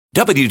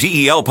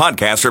WDEL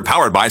podcasts are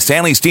powered by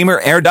Stanley Steamer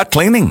Air Duct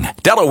Cleaning,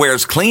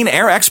 Delaware's clean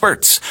air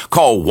experts.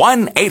 Call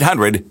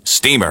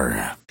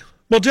 1-800-STEAMER.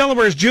 Well,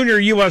 Delaware's junior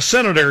U.S.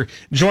 Senator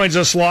joins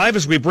us live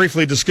as we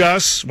briefly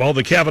discuss,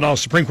 the Kavanaugh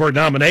Supreme Court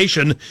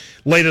nomination.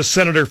 Latest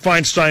Senator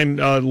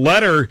Feinstein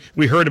letter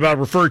we heard about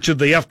referred to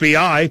the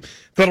FBI,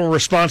 federal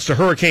response to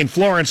Hurricane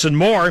Florence, and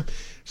more.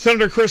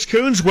 Senator Chris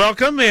Coons,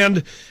 welcome.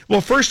 And,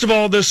 first of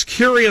all, this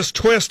curious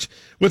twist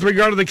with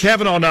regard to the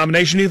Kavanaugh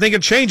nomination, do you think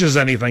it changes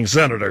anything,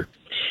 Senator?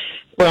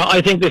 Well,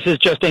 I think this is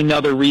just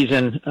another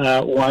reason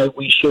why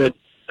we should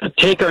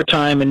take our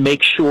time and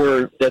make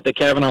sure that the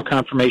Kavanaugh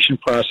confirmation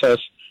process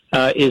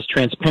is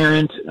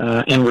transparent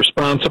and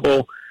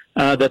responsible,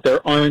 that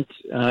there aren't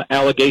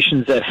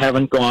allegations that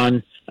haven't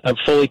gone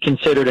fully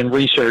considered and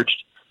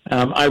researched.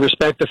 I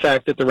respect the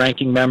fact that the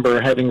ranking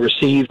member, having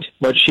received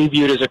what she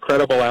viewed as a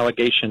credible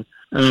allegation,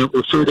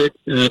 referred it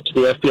to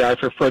the FBI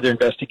for further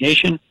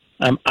investigation.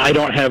 I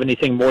don't have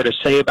anything more to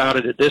say about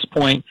it at this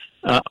point,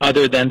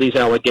 other than these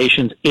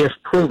allegations, if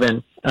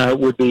proven,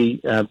 would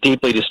be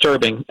deeply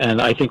disturbing and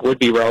I think would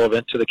be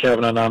relevant to the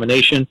Kavanaugh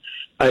nomination.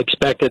 I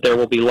expect that there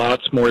will be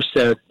lots more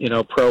said,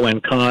 pro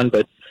and con,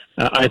 but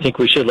I think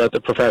we should let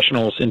the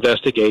professionals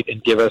investigate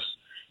and give us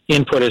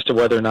input as to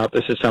whether or not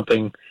this is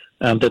something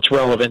that's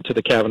relevant to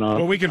the Kavanaugh.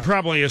 Well, we can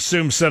probably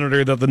assume,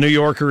 Senator, that the New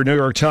Yorker, New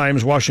York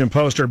Times, Washington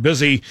Post are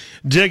busy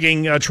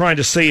digging, trying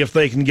to see if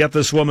they can get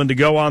this woman to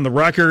go on the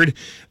record,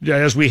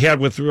 as we had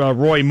with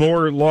Roy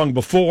Moore long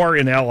before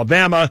in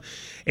Alabama,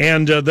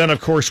 and then, of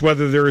course,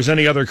 whether there is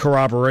any other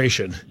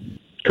corroboration.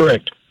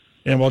 Correct.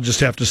 And we'll just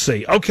have to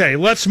see. Okay,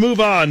 let's move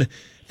on.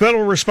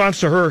 Federal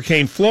response to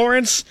Hurricane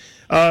Florence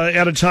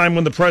at a time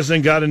when the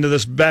president got into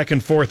this back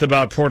and forth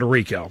about Puerto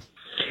Rico.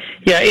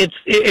 Yeah,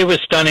 it was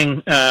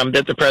stunning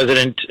that the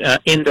president,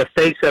 in the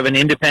face of an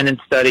independent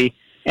study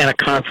and a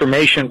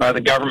confirmation by the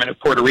government of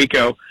Puerto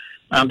Rico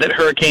that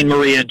Hurricane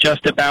Maria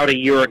just about a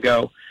year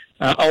ago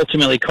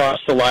ultimately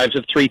cost the lives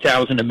of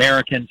 3,000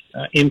 Americans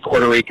in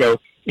Puerto Rico.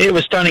 It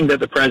was stunning that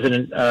the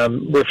president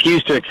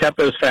refused to accept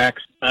those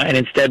facts and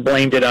instead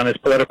blamed it on his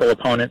political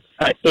opponents.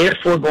 If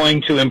we're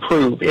going to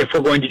improve, if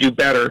we're going to do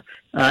better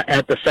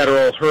at the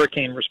federal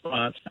hurricane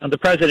response, the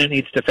president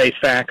needs to face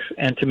facts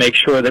and to make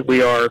sure that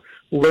we are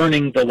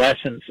learning the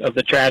lessons of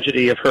the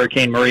tragedy of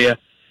Hurricane Maria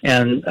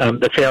and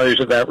the failures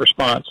of that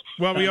response.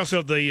 Well, we also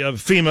have the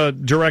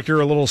FEMA director,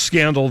 a little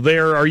scandal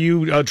there. Are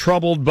you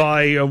troubled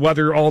by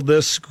whether all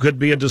this could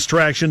be a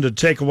distraction to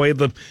take away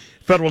the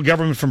federal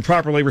government from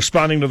properly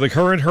responding to the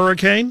current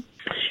hurricane?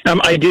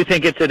 I do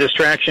think it's a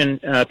distraction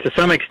to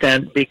some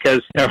extent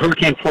because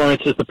Hurricane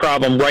Florence is the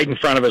problem right in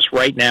front of us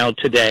right now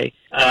today.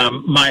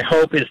 My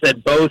hope is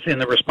that both in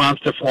the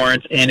response to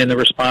Florence and in the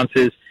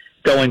responses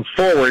going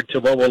forward to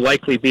what will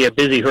likely be a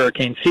busy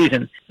hurricane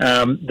season,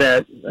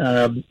 that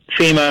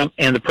FEMA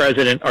and the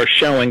president are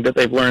showing that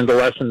they've learned the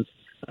lessons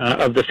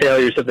of the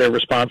failures of their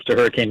response to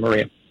Hurricane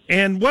Maria.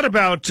 And what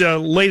about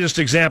latest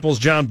examples,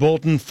 John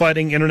Bolton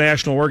fighting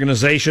international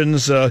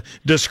organizations,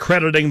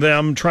 discrediting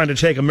them, trying to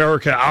take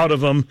America out of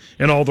them,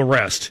 and all the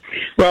rest?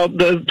 Well,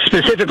 the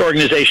specific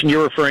organization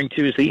you're referring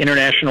to is the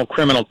International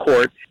Criminal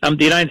Court. The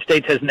United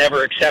States has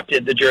never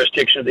accepted the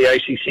jurisdiction of the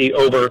ICC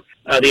over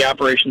the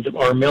operations of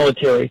our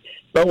military,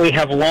 but we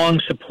have long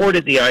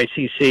supported the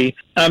ICC.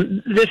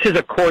 This is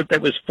a court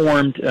that was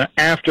formed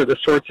after the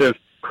sorts of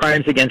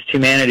crimes against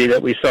humanity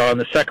that we saw in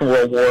the Second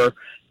World War.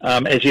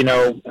 As you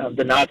know,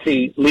 the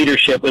Nazi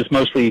leadership was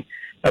mostly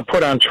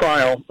put on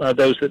trial,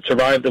 those that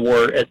survived the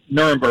war at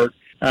Nuremberg.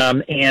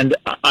 And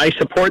I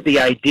support the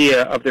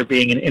idea of there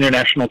being an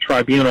international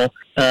tribunal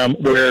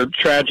where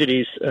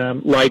tragedies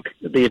like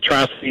the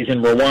atrocities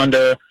in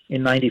Rwanda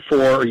in '94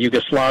 or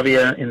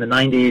Yugoslavia in the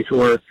 '90s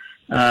or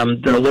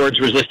the Lord's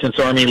Resistance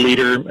Army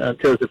leader,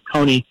 Joseph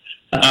Kony,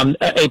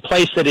 a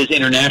place that is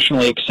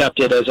internationally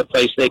accepted as a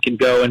place they can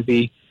go and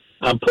be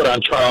put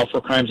on trial for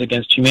crimes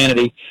against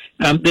humanity.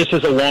 This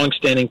is a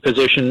long-standing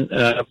position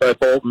by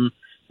Bolton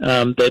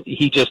that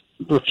he just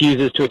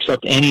refuses to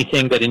accept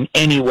anything that in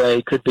any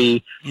way could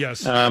be a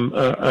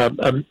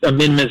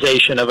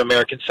minimization of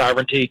American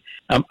sovereignty.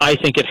 I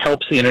think it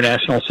helps the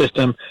international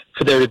system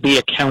for there to be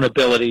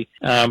accountability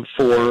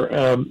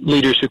for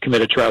leaders who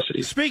commit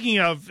atrocities. Speaking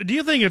of, do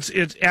you think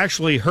it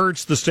actually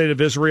hurts the state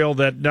of Israel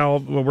that now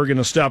we're going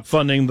to stop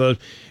funding the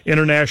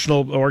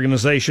international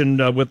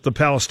organization with the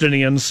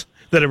Palestinians?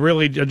 That it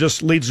really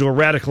just leads to a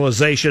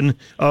radicalization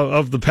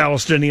of the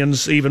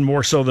Palestinians even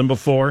more so than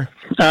before?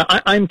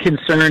 I'm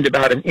concerned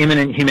about an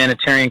imminent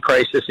humanitarian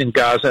crisis in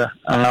Gaza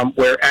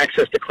where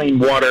access to clean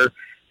water,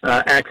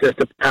 access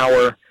to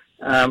power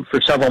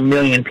for several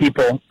million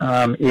people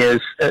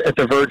is at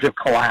the verge of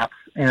collapse.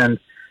 And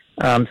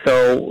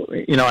so,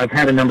 I've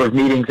had a number of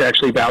meetings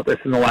actually about this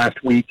in the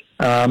last week.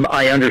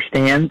 I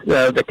understand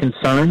the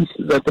concerns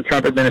that the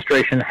Trump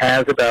administration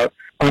has about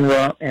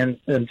UNRWA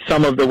and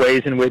some of the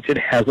ways in which it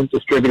hasn't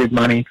distributed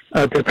money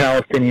to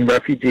Palestinian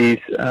refugees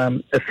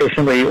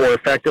efficiently or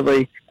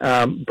effectively.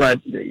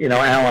 But,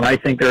 Alan, I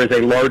think there is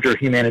a larger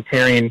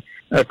humanitarian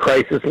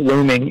crisis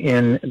looming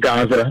in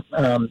Gaza,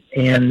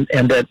 and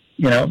that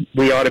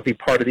we ought to be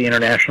part of the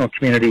international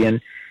community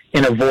in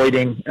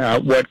avoiding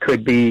what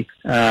could be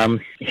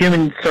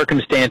human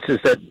circumstances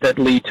that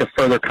lead to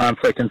further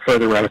conflict and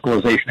further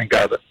radicalization in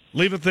Gaza.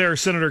 Leave it there,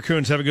 Senator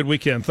Coons. Have a good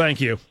weekend. Thank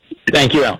you. Thank you, Al.